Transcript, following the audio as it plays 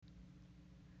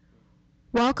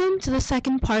Welcome to the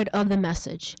second part of the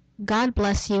message. God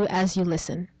bless you as you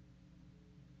listen.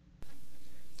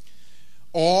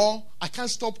 Or I can't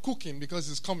stop cooking because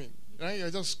it's coming. Right? You're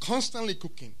just constantly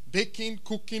cooking. Baking,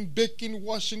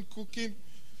 washing, cooking.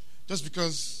 Just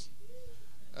because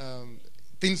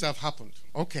things have happened.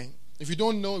 Okay. If you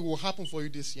don't know, it will happen for you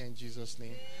this year in Jesus'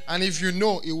 name. And if you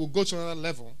know, it will go to another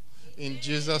level in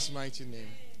Jesus' mighty name.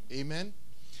 Amen.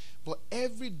 But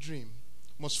every dream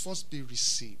must first be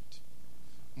received,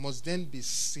 must then be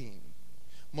seen,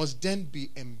 must then be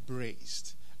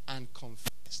embraced and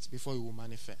confessed before it will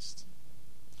manifest.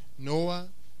 Noah,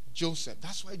 Joseph.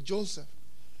 That's why Joseph,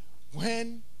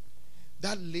 when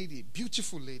that lady,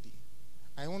 beautiful lady,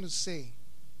 I want to say,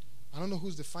 I don't know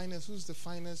who's considered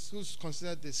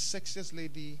the sexiest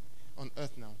lady on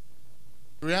earth now.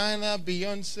 Rihanna,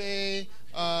 Beyonce,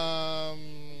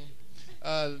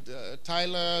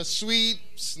 Tyler,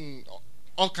 Sweeps, and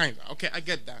all kinds. Okay, I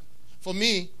get that. For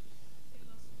me,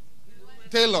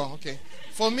 Taylor, okay.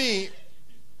 For me,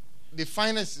 the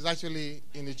finest is actually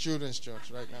in the children's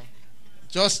church right now.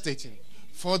 Just stating,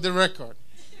 for the record.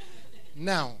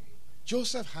 Now,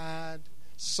 Joseph had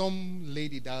some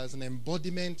lady that was an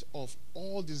embodiment of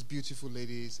all these beautiful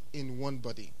ladies in one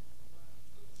body.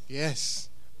 Yes,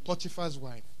 Potiphar's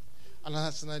wife. And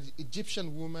as an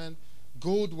Egyptian woman,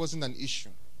 gold wasn't an issue.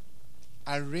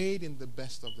 Arrayed in the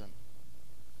best of them.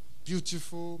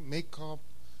 Beautiful, makeup,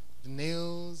 the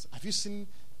nails. Have you seen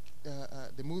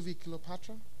the movie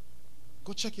Cleopatra?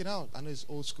 Go check it out. I know it's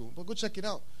old school, but go check it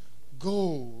out.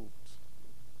 Gold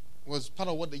was part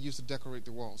of what they used to decorate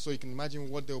the wall. So you can imagine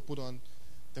what they'll put on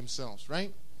themselves,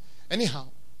 right? Anyhow,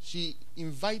 she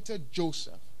invited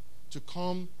Joseph to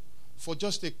come for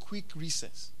just a quick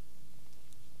recess.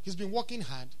 He's been working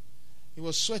hard. He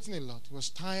was sweating a lot. He was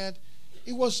tired.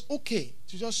 It was okay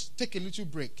to just take a little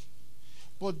break.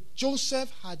 But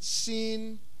Joseph had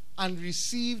seen and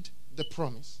received the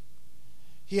promise.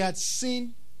 He had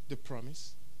seen the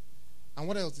promise. And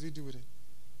what else did he do with it?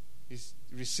 He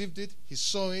received it, he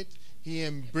saw it, he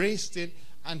embraced it,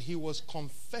 and he was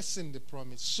confessing the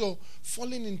promise. So,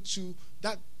 falling into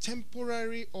that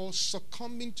temporary or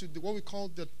succumbing to what we call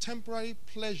the temporary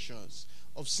pleasures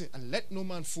of sin. And let no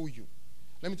man fool you.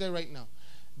 Let me tell you right now,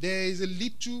 there is a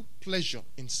little pleasure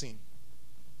in sin.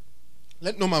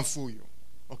 Let no man fool you.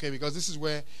 Okay, because this is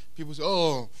where people say,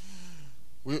 oh,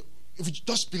 if you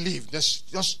just believe,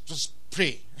 just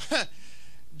pray.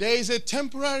 There is a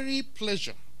temporary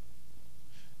pleasure.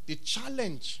 The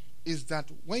challenge is that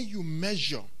when you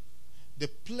measure the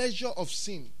pleasure of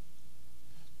sin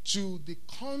to the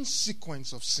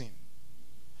consequence of sin,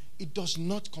 it does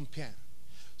not compare.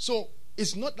 So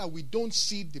it's not that we don't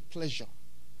see the pleasure.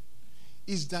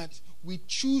 It's that we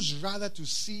choose rather to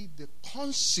see the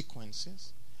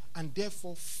consequences and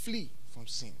therefore flee from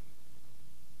sin.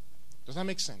 Does that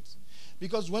make sense?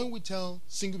 Because when we tell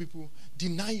single people,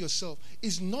 deny yourself,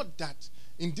 it's not that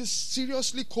in this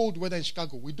seriously cold weather in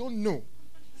Chicago, we don't know.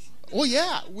 Oh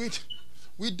yeah,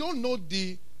 we don't know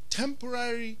the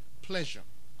temporary pleasure.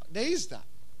 There is that.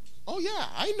 Oh yeah,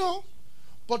 I know.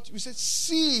 But we said,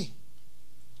 see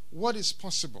what is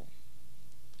possible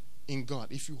in God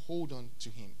if you hold on to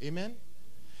Him. Amen?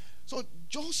 So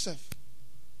Joseph,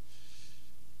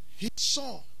 he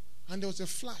saw, and there was a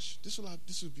flash. This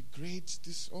will be great.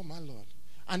 Oh my Lord.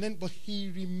 And then, but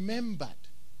he remembered.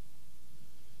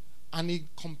 And he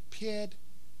compared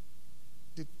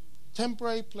the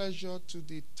temporary pleasure to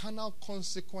the eternal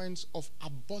consequence of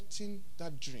aborting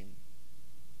that dream.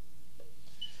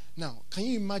 Now, can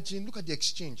you imagine? Look at the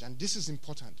exchange. And this is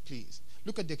important, please.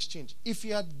 Look at the exchange. If he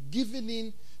had given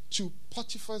in to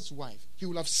Potiphar's wife, he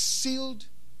would have sealed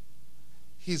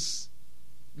his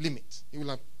limit. He will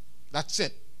have, that's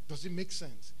it. Does it make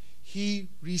sense? He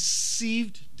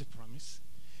received the promise.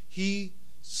 He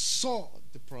saw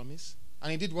the promise.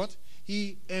 And he did what?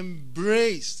 He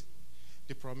embraced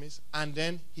the promise. And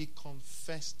then he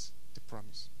confessed the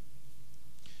promise.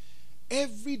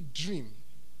 Every dream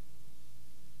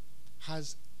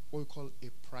has what we call a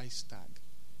price tag.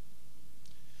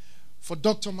 For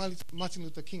Dr. Martin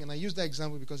Luther King, and I use that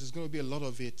example because there's going to be a lot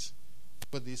of it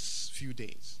for these few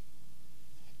days.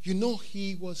 You know,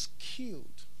 he was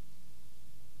killed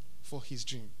for his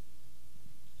dream.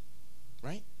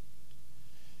 Right?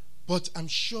 But I'm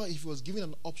sure if he was given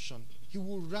an option, he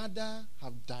would rather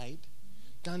have died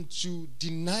than to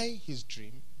deny his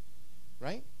dream.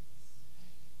 Right?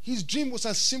 His dream was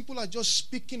as simple as just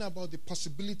speaking about the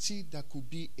possibility that could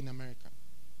be in America.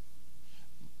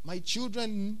 My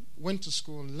children went to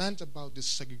school and learned about this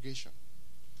segregation.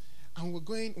 And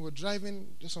we were driving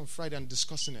just on Friday and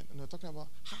discussing it. And we were talking about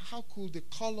how could the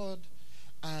colored,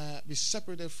 be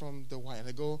separated from the white.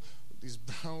 I go, it's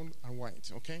brown and white,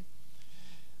 okay?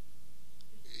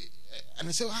 And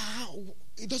I said,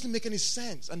 it doesn't make any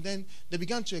sense. And then they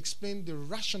began to explain the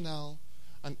rationale,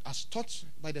 and as taught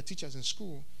by the teachers in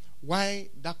school, why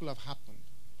that could have happened.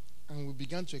 And we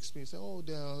began to explain, say,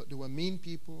 they were mean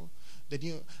people. They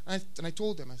didn't, and I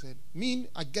told them, I said, mean,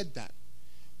 I get that.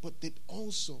 But they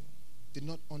also did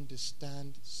not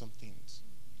understand some things.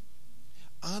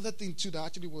 Another thing, too, that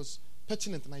actually was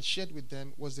pertinent and I shared with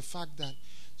them was the fact that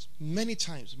many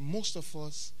times, most of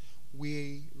us,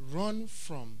 we run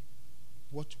from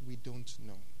what we don't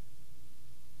know.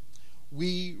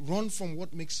 We run from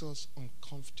what makes us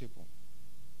uncomfortable.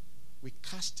 We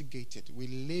castigate it, we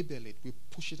label it, we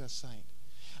push it aside.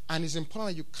 And it's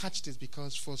important that you catch this,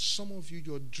 because for some of you,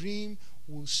 your dream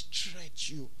will stretch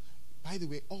you. By the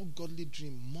way, all godly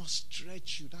dream must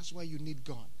stretch you. That's why you need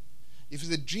God. If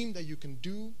it's a dream that you can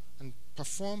do and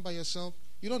perform by yourself,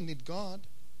 you don't need God.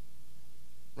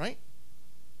 Right?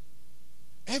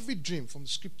 Every dream from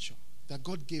Scripture that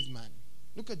God gave man.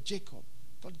 Look at Jacob.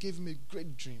 God gave him a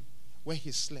great dream where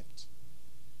he slept.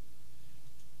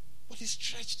 But he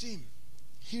stretched him.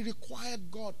 He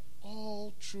required God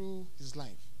all through his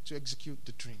life to execute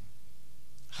the dream.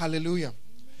 Hallelujah.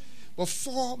 Amen. But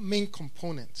 4 main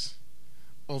components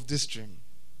of this dream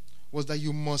was that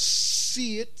you must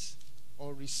see it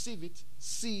or receive it,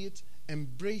 see it,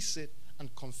 embrace it,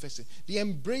 and confess it. The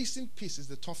embracing piece is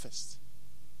the toughest,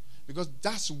 because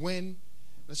that's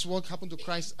what happened to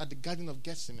Christ at the Garden of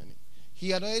Gethsemane. He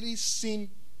had already seen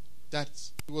that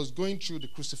he was going through the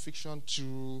crucifixion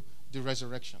to the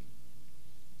resurrection.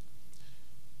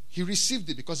 He received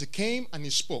it because he came and he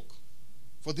spoke.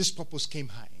 For this purpose came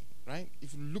I. Right?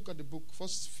 If you look at the book,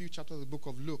 first few chapters of the book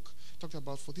of Luke, talked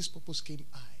about for this purpose came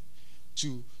I,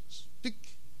 to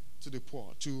speak to the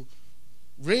poor, to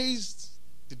raise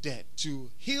the dead, to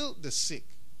heal the sick.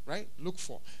 Right? Luke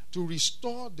 4. To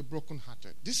restore the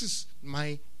brokenhearted. This is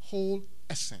my whole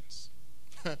essence.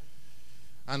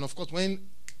 And of course, when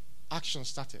action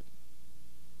started,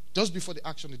 just before the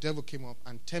action, the devil came up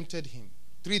and tempted him.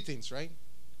 3 things, right?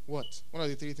 What are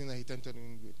the 3 things that he tempted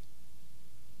him with?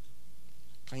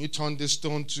 Can you turn this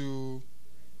stone to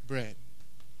bread?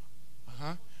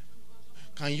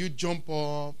 Can you jump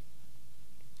up?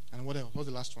 And what else? What's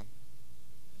the last one?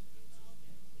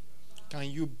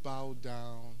 Can you bow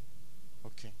down?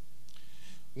 Okay.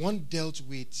 One dealt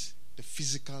with the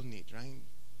physical need, right?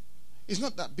 It's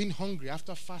not that being hungry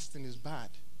after fasting is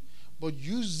bad, but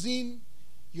using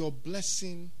your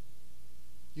blessing,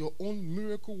 your own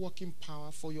miracle working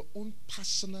power for your own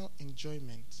personal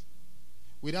enjoyment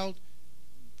without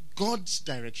God's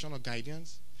direction or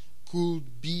guidance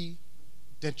could be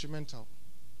detrimental.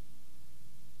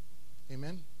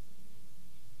 Amen.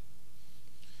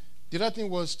 The other thing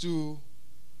was to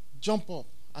jump up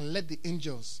and let the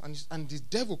angels, and the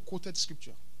devil quoted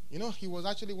scripture. You know, he was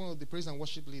actually one of the praise and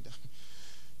worship leaders.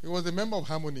 He was a member of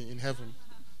Harmony in heaven.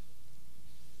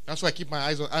 That's why I keep my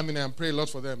eyes on Harmony and pray a lot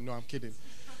for them. No, I'm kidding.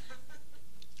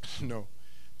 No.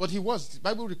 But he was. The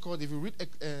Bible records, if you read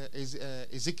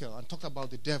Ezekiel and talk about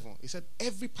the devil, he said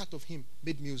every part of him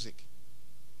made music.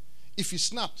 If he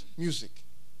snapped, music.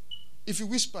 If he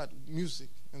whispered, music.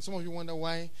 And some of you wonder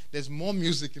why there's more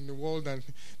music in the world than...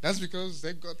 That's because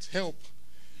they got help.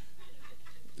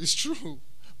 It's true.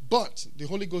 But the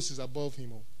Holy Ghost is above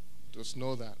him. Just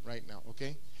know that right now,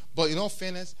 okay? But in all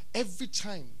fairness, every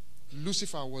time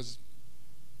Lucifer was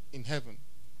in heaven,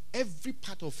 every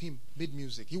part of him made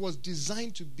music. He was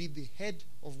designed to be the head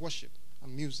of worship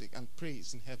and music and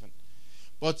praise in heaven.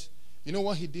 But you know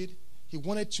what he did? He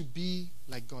wanted to be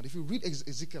like God. If you read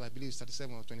Ezekiel, I believe it's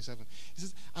 37 or 27, he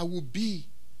says, I will be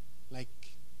like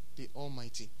the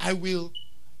Almighty. I will,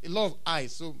 a lot of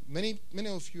eyes. So many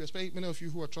of you, especially many of you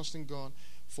who are trusting God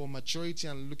for maturity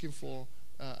and looking for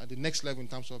the next level in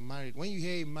terms of marriage, when you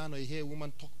hear a man or you hear a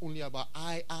woman talk only about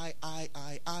I,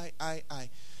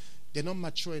 they're not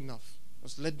mature enough.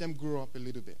 Just let them grow up a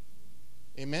little bit.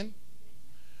 Amen?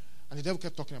 And the devil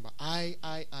kept talking about I,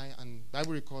 and the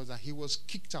Bible records that he was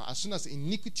kicked out. As soon as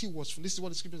iniquity was, this is what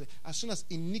the scripture says, as soon as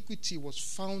iniquity was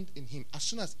found in him, as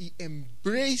soon as he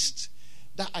embraced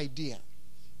that idea,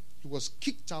 he was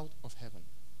kicked out of heaven.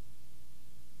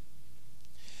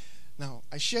 Now,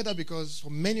 I share that because for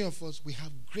many of us, we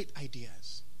have great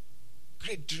ideas,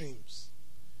 great dreams.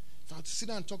 If I had to sit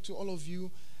down and talk to all of you,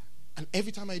 and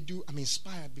every time I do, I'm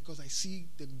inspired because I see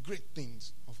the great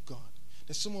things of God.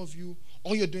 There's some of you,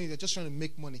 all you're doing is you're just trying to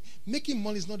make money. Making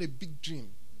money is not a big dream.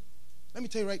 Let me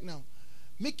tell you right now,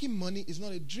 making money is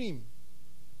not a dream.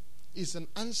 It's an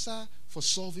answer for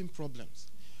solving problems.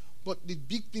 But the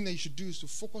big thing that you should do is to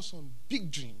focus on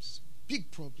big dreams, big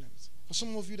problems. For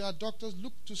some of you that are doctors,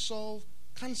 look to solve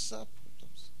cancer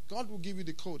problems. God will give you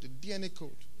the code, the DNA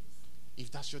code,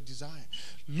 if that's your desire.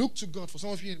 Look to God. For some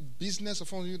of you in business, or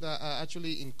some of you that are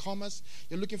actually in commerce,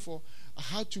 you're looking for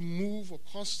how to move or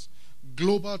cause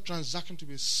global transaction to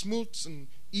be smooth and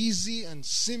easy and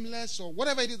seamless, or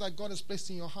whatever it is that God has placed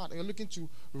in your heart. And you're looking to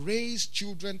raise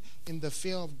children in the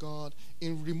fear of God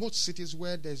in remote cities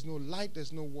where there's no light,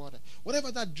 there's no water.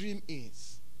 Whatever that dream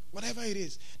is, whatever it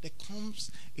is, there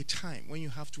comes a time when you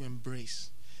have to embrace.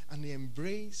 And the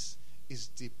embrace is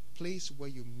the place where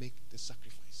you make the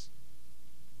sacrifice.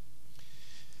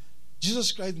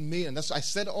 Jesus Christ made, and that's I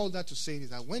said all that to say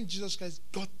is that when Jesus Christ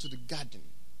got to the garden,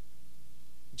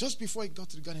 just before he got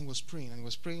to the garden, he was praying, and he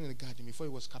was praying in the garden before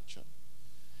he was captured.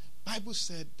 Bible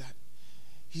said that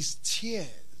his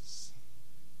tears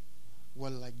were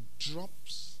like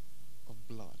drops of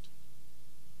blood.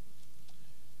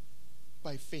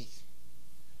 By faith,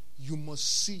 you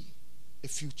must see a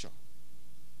future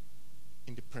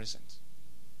in the present.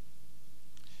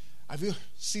 Have you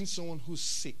seen someone who's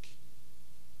sick?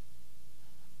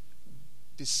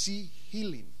 They see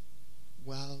healing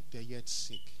while they're yet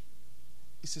sick.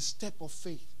 It's a step of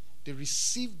faith. They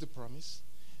receive the promise.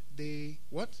 They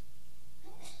what?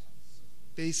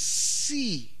 They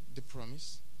see the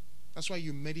promise. That's why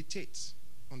you meditate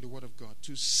on the word of God,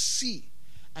 to see.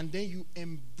 And then you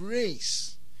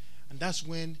embrace. And that's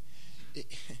when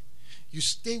you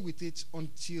stay with it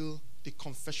until the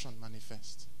confession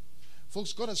manifests.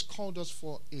 Folks, God has called us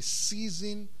for a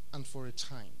season and for a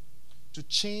time to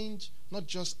change not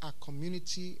just our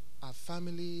community, our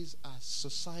families, our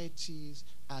societies,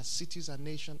 our cities, our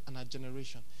nation, and our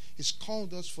generation. He's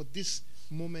called us for this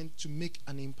moment to make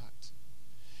an impact.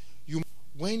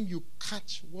 When you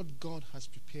catch what God has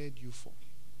prepared you for,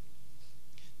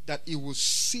 that it will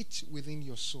sit within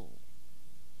your soul,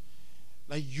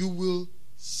 that you will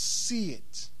see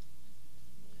it,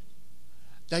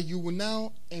 that you will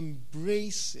now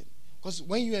embrace it. Because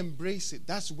when you embrace it,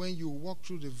 that's when you walk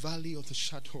through the valley of the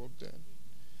shadow of death.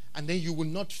 And then you will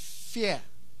not fear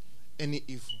any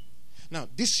evil. Now,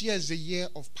 this year is a year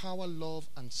of power, love,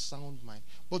 and sound mind.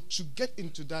 But to get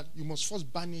into that, you must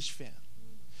first banish fear.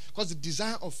 Because the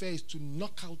desire of fear is to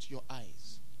knock out your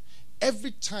eyes.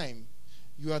 Every time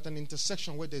you are at an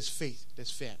intersection where there's faith, there's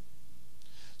fear.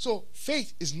 So,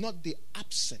 faith is not the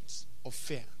absence of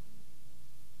fear.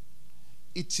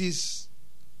 It is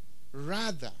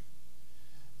rather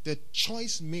the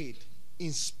choice made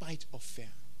in spite of fear.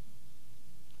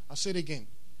 I'll say it again.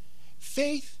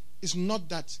 Faith is not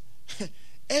that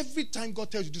every time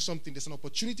God tells you to do something, there's an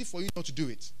opportunity for you not to do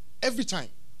it. Every time.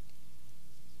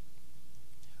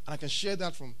 And I can share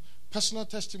that from personal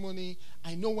testimony.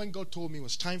 I know when God told me it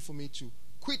was time for me to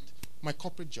quit my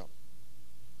corporate job.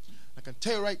 I can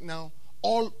tell you right now,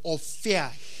 all of fear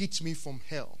hit me from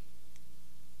hell.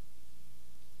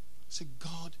 I said,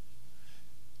 God,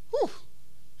 whew,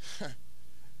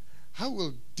 how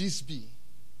will this be?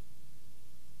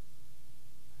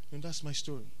 And that's my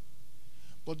story.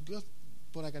 But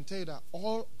I can tell you that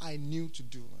all I knew to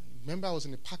do, remember I was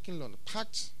in the parking lot,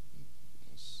 packed.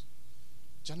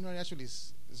 January actually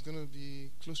is going to be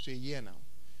close to a year now.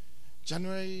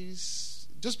 January is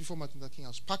just before Martin Luther King. I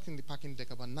was parked in the parking deck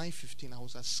about 9:15. I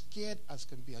was as scared as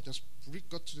can be. I just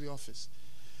got to the office.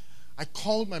 I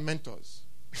called my mentors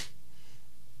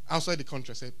outside the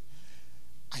country. I said,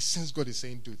 I sense God is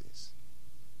saying, do this.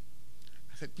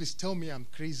 I said, please tell me I'm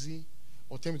crazy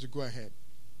or tell me to go ahead.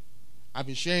 I've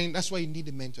been sharing. That's why you need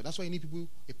a mentor. That's why you need people,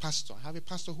 a pastor. I have a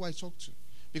pastor who I talk to.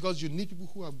 Because you need people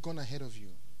who have gone ahead of you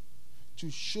to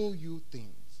show you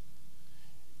things.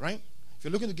 Right? If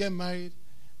you're looking to get married,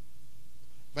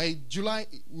 by July,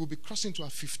 we'll be crossing to our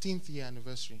 15th year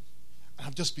anniversary. And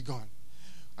I've just begun.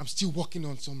 I'm still working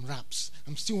on some raps.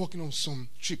 I'm still working on some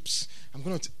trips.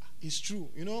 It's true.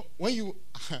 You know, when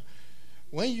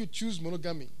you choose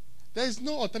monogamy, there is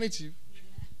no alternative.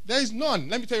 There is none.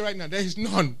 Let me tell you right now, there is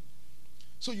none.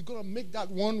 So you got to make that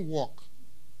one work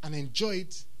and enjoy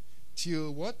it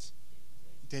till what?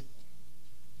 That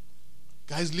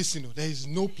guys, listen. There is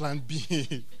no plan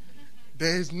B.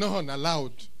 There is none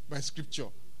allowed by Scripture.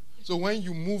 So when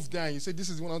you move there and you say, this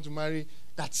is the one I want to marry,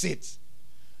 that's it.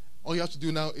 All you have to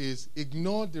do now is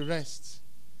ignore the rest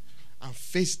and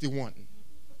face the one.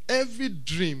 Every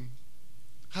dream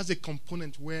has a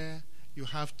component where you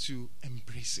have to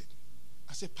embrace it.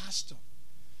 As a pastor,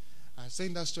 I was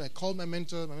saying that story. I called my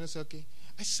mentor. My mentor said, okay,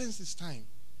 I sense this time.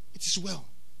 It is well.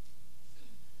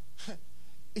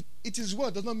 It is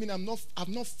well. Does not mean I've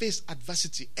not faced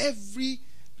adversity. Every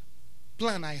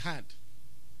plan I had,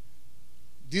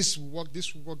 this will work,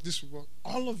 this will work, this will work.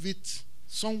 All of it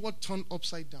somewhat turned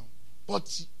upside down.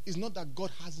 But it's not that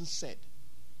God hasn't said.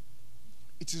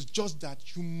 It is just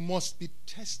that you must be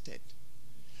tested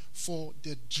for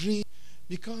the dream.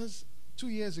 Because 2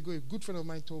 years ago, a good friend of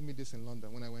mine told me this in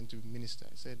London when I went to minister.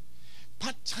 He said,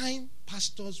 part-time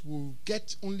pastors will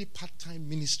get only part-time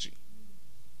ministry.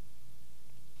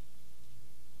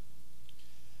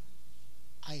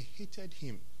 I hated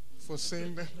him for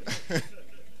saying that.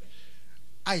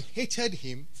 I hated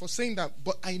him for saying that,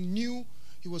 but I knew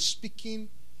he was speaking.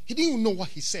 He didn't even know what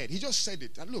he said. He just said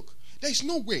it. And look, there is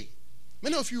no way.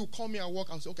 Many of you will call me at work.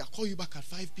 I'll say, okay, I'll call you back at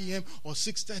 5 p.m. or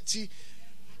 6:30.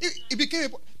 It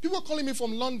became people are calling me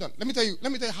from London. Let me tell you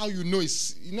how you know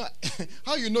it's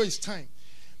how you know it's time.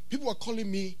 People are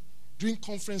calling me during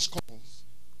conference calls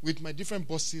with my different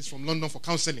bosses from London for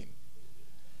counseling.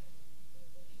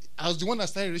 I was the one that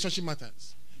started Relationship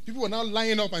Matters. People were now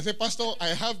lining up and say, Pastor, I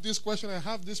have this question, I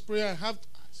have this prayer, I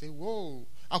say, whoa,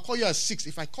 I'll call you at 6.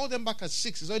 If I call them back at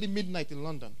 6, it's already midnight in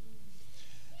London.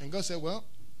 And God said, well,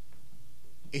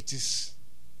 it is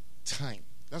time.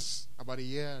 That's about a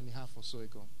year and a half or so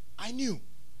ago. I knew.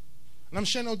 And I'm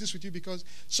sharing all this with you because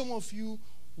some of you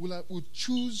will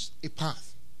choose a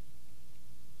path.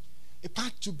 A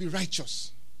path to be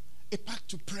righteous. A path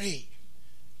to pray.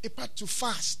 A path to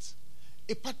fast.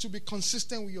 A path to be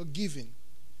consistent with your giving.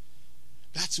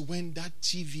 That's when that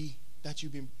TV that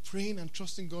you've been praying and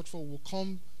trusting God for will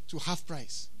come to half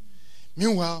price.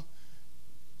 Meanwhile,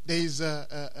 there is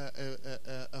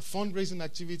a fundraising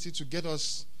activity to get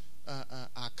us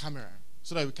our camera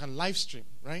so that we can live stream,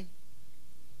 right?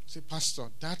 Say, Pastor,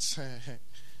 that's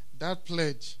that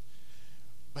pledge.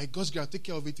 By God's grace, I'll take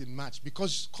care of it in March.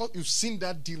 Because you've seen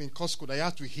that deal in Costco that you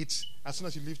have to hit as soon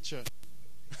as you leave church.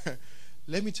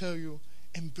 Let me tell you,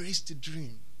 embrace the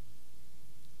dream.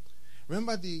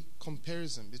 Remember the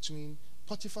comparison between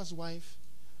Potiphar's wife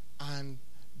and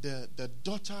the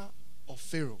daughter of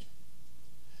Pharaoh.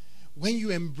 When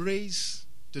you embrace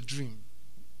the dream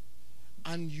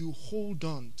and you hold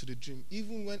on to the dream,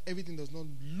 even when everything does not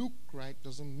look right,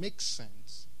 doesn't make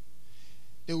sense,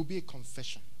 there will be a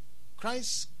confession.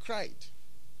 Christ cried.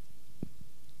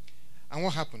 And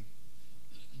what happened?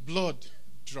 Blood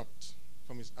dropped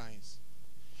from his eyes.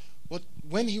 But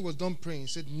when he was done praying, he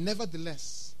said,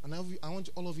 nevertheless. And I want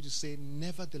all of you to say,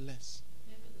 nevertheless.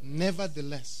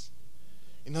 Nevertheless.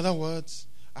 In other words,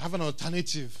 I have an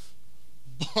alternative,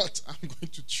 but I'm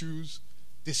going to choose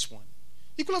this one.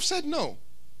 He could have said no.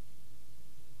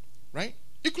 Right?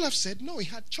 He could have said no. He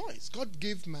had choice. God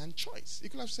gave man choice. He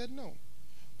could have said no.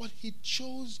 But he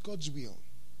chose God's will.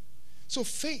 So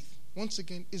faith, once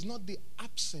again, is not the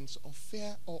absence of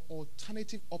fair or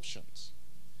alternative options.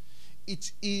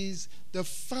 It is the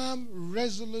firm,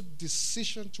 resolute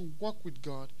decision to walk with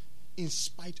God in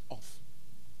spite of.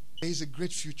 There is a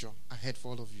great future ahead for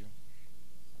all of you.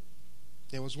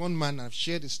 There was one man, I've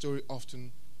shared this story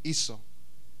often, Esau.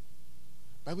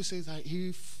 The Bible says that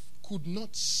he could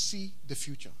not see the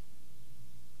future.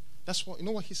 That's what, you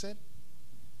know what he said?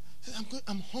 He said,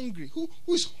 I'm hungry. Who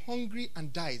is hungry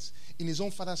and dies in his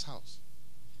own father's house?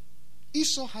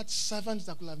 Esau had servants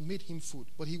that could have made him food,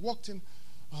 but he walked in,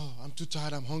 oh, I'm too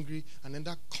tired, I'm hungry. And then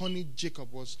that cunning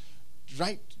Jacob was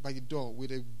right by the door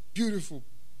with a beautiful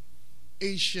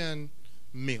Asian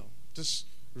meal, just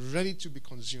ready to be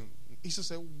consumed. Esau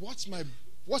said,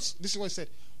 this is what he said,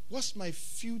 what's my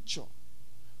future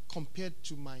compared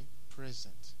to my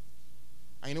present?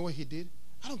 And you know what he did?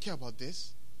 I don't care about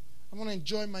this. I want to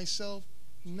enjoy myself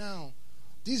now.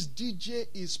 This DJ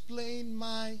is playing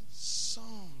my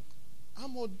song.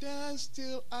 I'm going to dance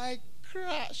till I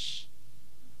crash.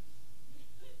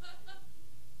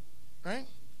 Right?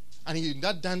 And in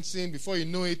that dancing, before you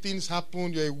know it, things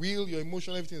happen, you're a wheel, you're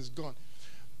emotional, everything is gone.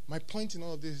 My point in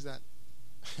all of this is that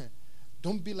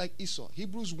don't be like Esau.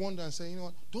 Hebrews wonder and say, you know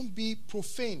what? Don't be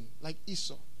profane like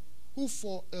Esau, who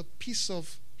for a piece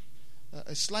of,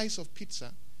 a slice of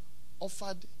pizza,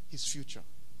 offered his future.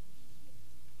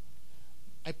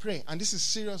 I pray, and this is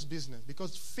serious business,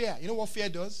 because fear, you know what fear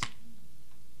does?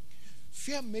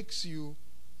 Fear makes you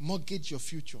mortgage your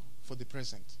future for the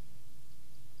present.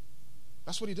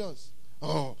 That's what it does.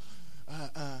 Oh,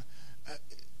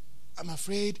 I'm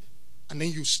afraid. And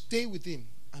then you stay within.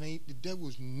 And then the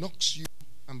devil knocks you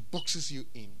and boxes you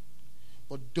in.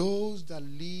 But those that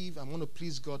live and want to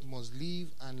please God must live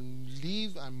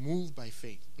and move by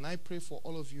faith. And I pray for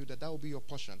all of you that will be your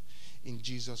portion in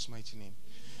Jesus' mighty name.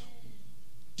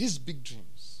 These big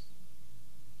dreams,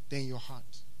 they're in your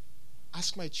heart.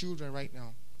 Ask my children right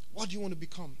now, what do you want to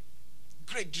become?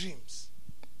 Great dreams.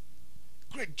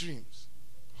 Great dreams.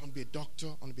 I want to be a doctor.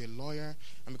 I want to be a lawyer.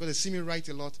 And because they see me write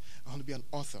a lot, I want to be an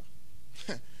author.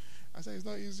 I said, it's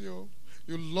not easy.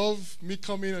 You love me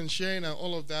coming and sharing and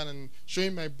all of that and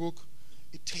showing my book.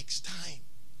 It takes time.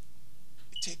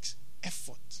 It takes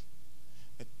effort.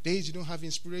 The days you don't have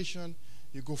inspiration,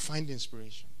 you go find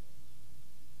inspiration.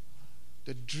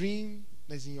 The dream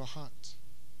that is in your heart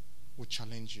will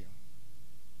challenge you.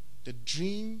 The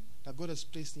dream that God has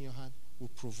placed in your heart will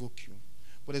provoke you.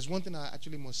 But there's one thing I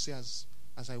actually must say as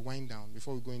I wind down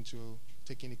before we go into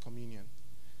taking the communion,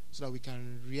 so that we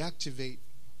can reactivate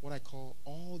what I call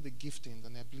all the giftings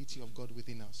and the ability of God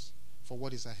within us for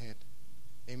what is ahead.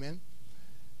 Amen?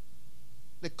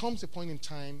 There comes a point in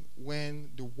time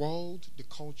when the world, the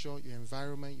culture, your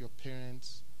environment, your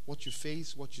parents, what you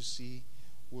face, what you see,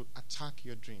 will attack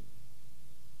your dream.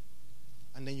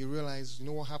 And then you realize, you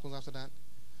know what happens after that?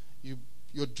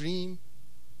 Your dream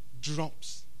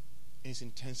drops in its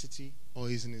intensity or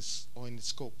in its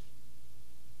scope.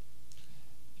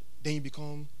 Then you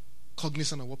become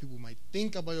cognizant of what people might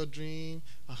think about your dream.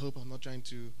 I hope I'm not trying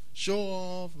to show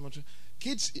off.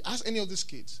 Kids, ask any of these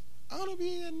kids. I want to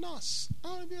be a nurse. I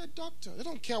want to be a doctor. They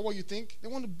don't care what you think. They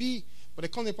want to be. But there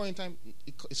comes a point in time,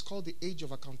 it's called the age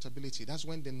of accountability. That's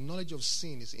when the knowledge of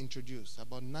sin is introduced.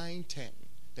 About 9, 10.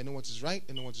 They know what is right.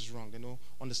 They know what is wrong. They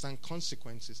understand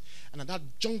consequences. And at that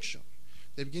juncture,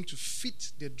 they begin to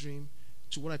fit their dream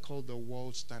to what I call the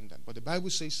world standard. But the Bible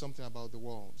says something about the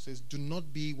world. It says, do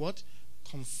not be what?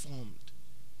 Conformed.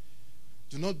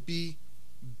 Do not be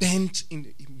bent. In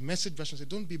the Message version says,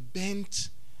 don't be bent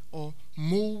or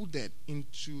molded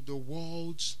into the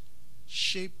world's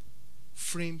shape,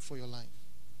 frame for your life.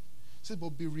 It says,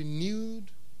 but be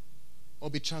renewed or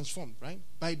be transformed, right?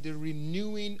 By the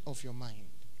renewing of your mind.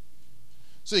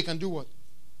 So you can do what?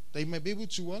 That you might be able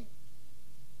to what?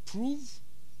 Prove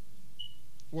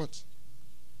what?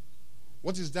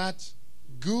 What is that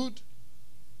good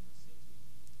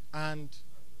and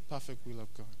perfect will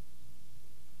of God?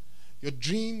 Your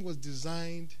dream was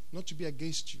designed not to be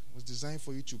against you. It was designed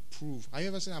for you to prove. Have you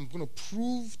ever said, I'm going to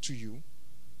prove to you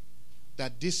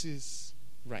that this is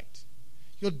right?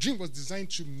 Your dream was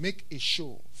designed to make a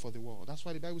show for the world. That's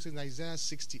why the Bible says in Isaiah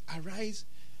 60, arise,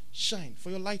 shine, for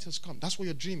your light has come. That's what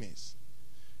your dream is.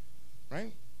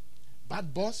 Right?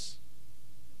 Bad boss,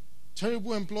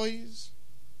 terrible employees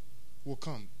will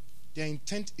come. Their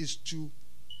intent is to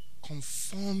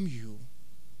conform you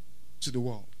to the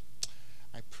world.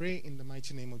 I pray in the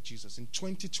mighty name of Jesus. In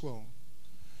 2012,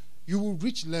 you will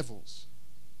reach levels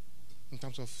in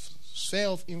terms of sphere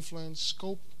of influence,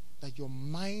 scope, that your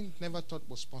mind never thought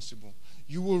was possible.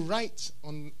 You will write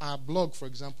on our blog, for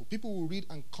example. People will read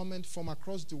and comment from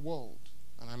across the world.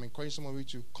 And I'm encouraging some of you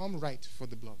to come write for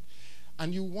the blog.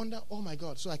 And you wonder, oh my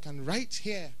God, so I can write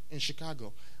here in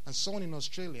Chicago, and someone in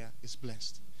Australia is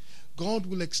blessed. God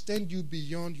will extend you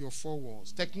beyond your four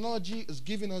walls. Technology is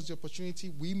giving us the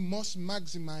opportunity. We must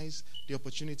maximize the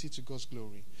opportunity to God's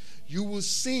glory. You will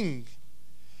sing,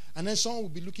 and then someone will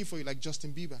be looking for you, like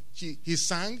Justin Bieber. He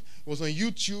sang, was on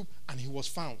YouTube, and he was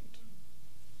found.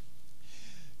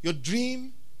 Your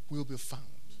dream will be found.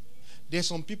 There's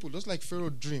some people, just like Pharaoh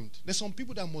dreamed, there's some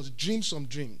people that must dream some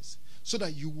dreams so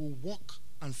that you will walk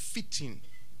and fit in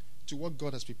to what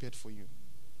God has prepared for you.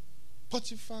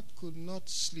 Potiphar could not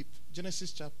sleep.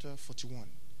 Genesis chapter 41.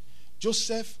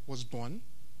 Joseph was born.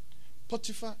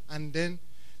 Potiphar, and then,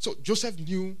 so Joseph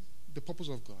knew the purpose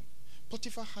of God.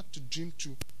 Potiphar had to dream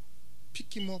to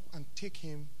pick him up and take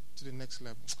him to the next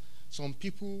level. Some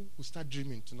people will start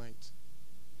dreaming tonight.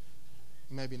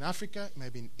 It might be in Africa, it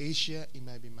might be in Asia, it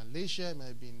might be in Malaysia, it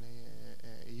might be in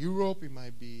Europe, it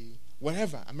might be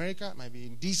wherever, America, it might be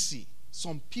in DC.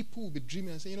 Some people will be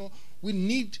dreaming and say, we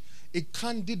need a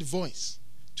candid voice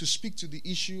to speak to the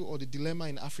issue or the dilemma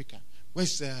in Africa.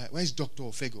 Where's Dr.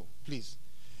 Ofego? Please.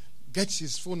 Get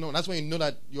his phone number. That's when you know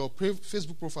that your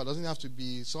Facebook profile doesn't have to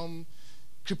be some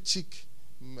cryptic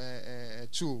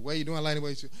tool where you don't allow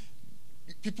anybody to.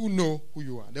 People know who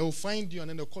you are. They will find you and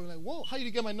then they'll call you like, whoa, how did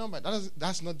you get my number?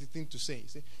 That's not the thing to say.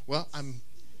 Say, well,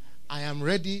 I am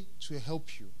ready to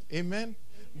help you. Amen?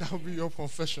 That will be your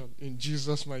confession in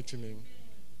Jesus' mighty name.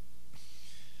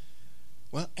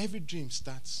 Well, every dream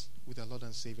starts with our Lord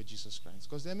and Savior Jesus Christ,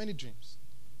 because there are many dreams.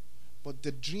 But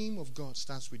the dream of God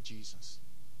starts with Jesus.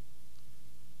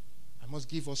 I must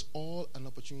give us all an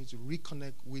opportunity to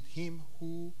reconnect with Him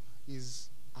who is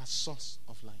our source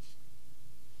of life.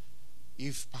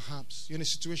 If perhaps you're in a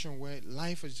situation where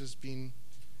life has just been,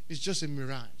 it's just a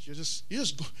mirage.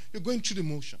 You're going through the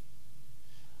motion.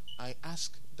 I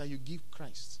ask that you give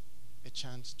Christ a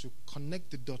chance to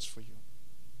connect the dots for you.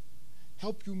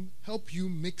 Help you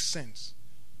make sense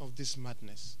of this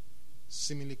madness,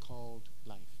 seemingly called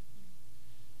life.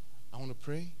 I want to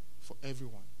pray for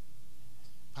everyone.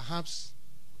 Perhaps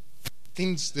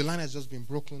the line has just been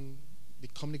broken. The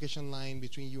communication line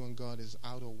between you and God is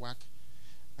out of whack.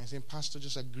 I'm saying, Pastor,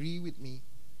 just agree with me.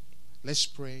 Let's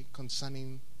pray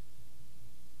concerning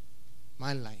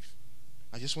my life.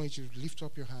 I just want you to lift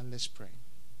up your hand. Let's pray.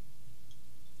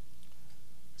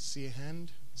 See a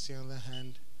hand, see another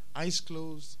hand. Eyes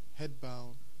closed, head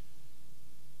bowed.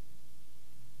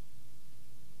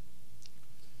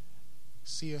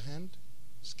 See your hand.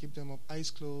 Just keep them up.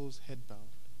 Eyes closed, head bowed.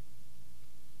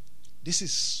 This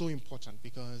is so important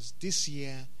because this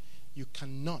year you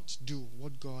cannot do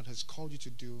what God has called you to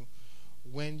do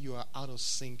when you are out of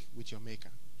sync with your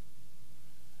Maker.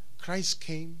 Christ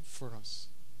came for us.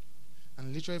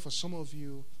 And literally for some of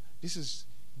you, this is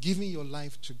giving your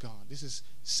life to God. This is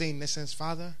saying, in essence,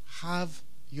 Father, have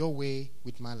your way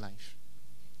with my life.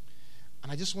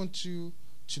 And I just want you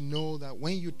to know that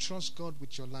when you trust God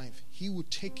with your life, He will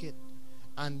take it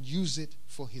and use it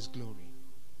for His glory.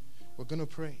 We're going to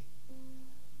pray.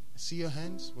 See your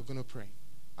hands? We're going to pray.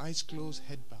 Eyes closed,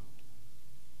 head bowed.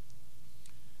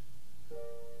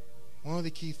 One of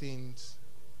the key things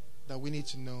that we need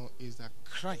to know is that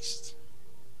Christ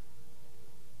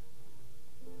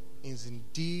is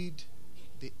indeed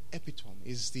the epitome.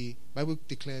 The Bible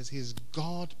declares He is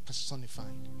God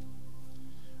personified.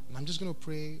 And I'm just going to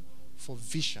pray for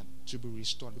vision to be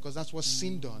restored, because that's what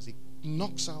sin does. It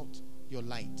knocks out your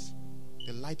light,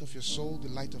 the light of your soul, the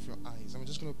light of your eyes. And we're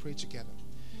just going to pray together.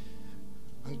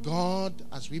 And God,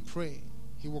 as we pray,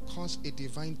 He will cause a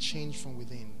divine change from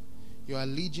within. Your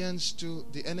allegiance to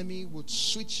the enemy would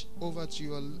switch over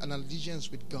to an allegiance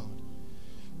with God.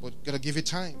 But gotta give it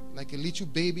time. Like a little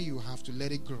baby, you have to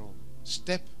let it grow,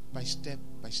 step by step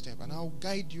by step. And I'll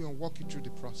guide you and walk you through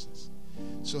the process.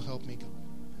 So help me God.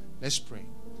 Let's pray.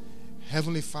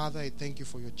 Heavenly Father, I thank you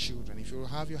for your children. If you will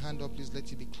have your hand up, please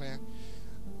let it be clear.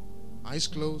 Eyes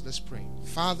closed, let's pray.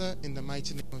 Father, in the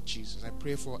mighty name of Jesus, I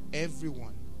pray for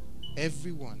everyone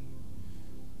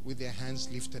with their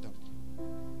hands lifted up.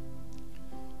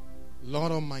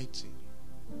 Lord Almighty,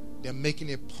 they're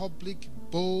making a public,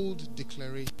 bold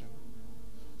declaration,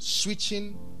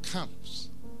 switching camps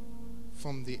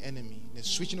from the enemy. They're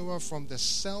switching over from the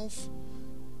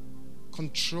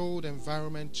self-controlled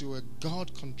environment to a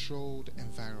God-controlled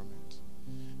environment.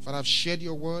 Father, I've shared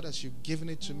your word as you've given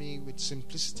it to me with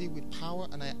simplicity, with power,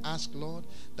 and I ask, Lord,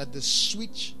 that the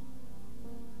switch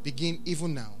begin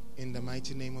even now in the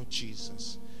mighty name of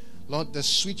Jesus. Lord, the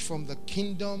switch from the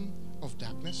kingdom of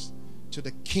darkness to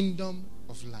the kingdom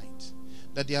of light.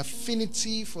 That the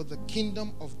affinity for the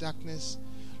kingdom of darkness,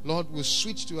 Lord, will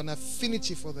switch to an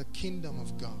affinity for the kingdom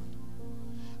of God.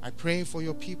 I pray for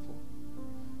your people,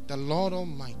 the Lord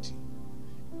Almighty,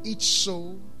 each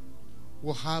soul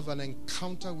will have an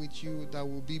encounter with you that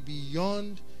will be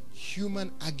beyond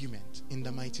human argument in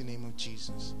the mighty name of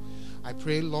Jesus. I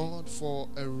pray, Lord, for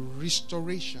a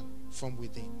restoration from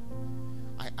within.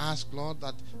 I ask, Lord,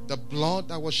 that the blood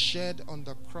that was shed on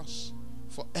the cross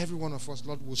for every one of us,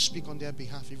 Lord, will speak on their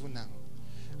behalf even now.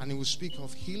 And it will speak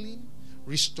of healing,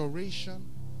 restoration,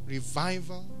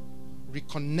 revival,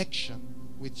 reconnection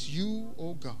with you,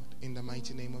 O God, in the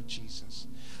mighty name of Jesus.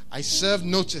 I serve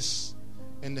notice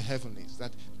in the heavenlies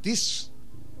that these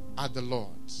are the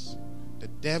Lord's. The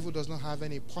devil does not have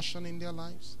any portion in their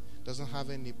lives, doesn't have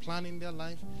any plan in their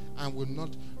life, and will not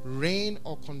reign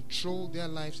or control their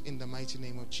lives in the mighty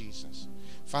name of Jesus.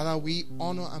 Father, we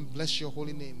honor and bless your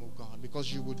holy name, O God,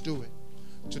 because you will do it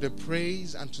to the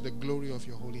praise and to the glory of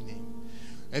your holy name.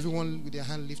 Everyone with their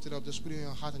hand lifted up, just put it in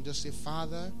your heart and just say,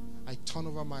 Father, I turn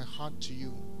over my heart to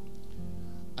you.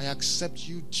 I accept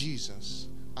you, Jesus,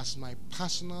 as my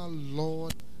personal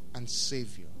Lord and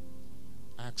Savior.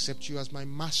 I accept you as my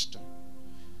master.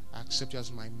 I accept you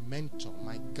as my mentor,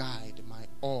 my guide, my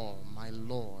all, my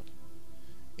Lord,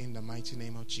 in the mighty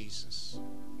name of Jesus.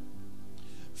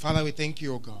 Father, we thank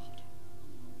you, O God,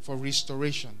 for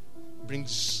restoration.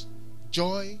 Brings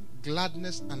joy,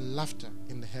 gladness, and laughter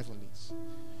in the heavenlies.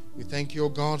 We thank you, O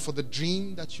God, for the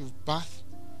dream that you've bathed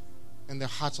in the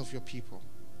hearts of your people.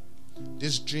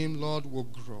 This dream, Lord, will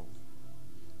grow.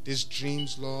 These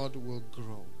dreams, Lord, will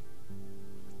grow.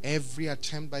 Every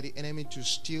attempt by the enemy to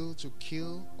steal, to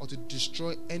kill, or to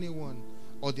destroy anyone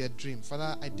or their dream,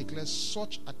 Father, I declare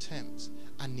such attempts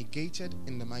are negated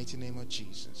in the mighty name of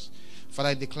Jesus. Father,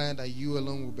 I declare that you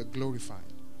alone will be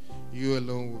glorified. You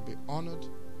alone will be honored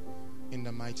in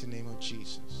the mighty name of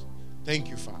Jesus. Thank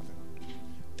you, Father.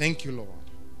 Thank you, Lord.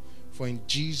 For in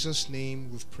Jesus' name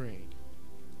we've prayed.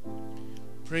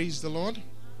 Praise the Lord.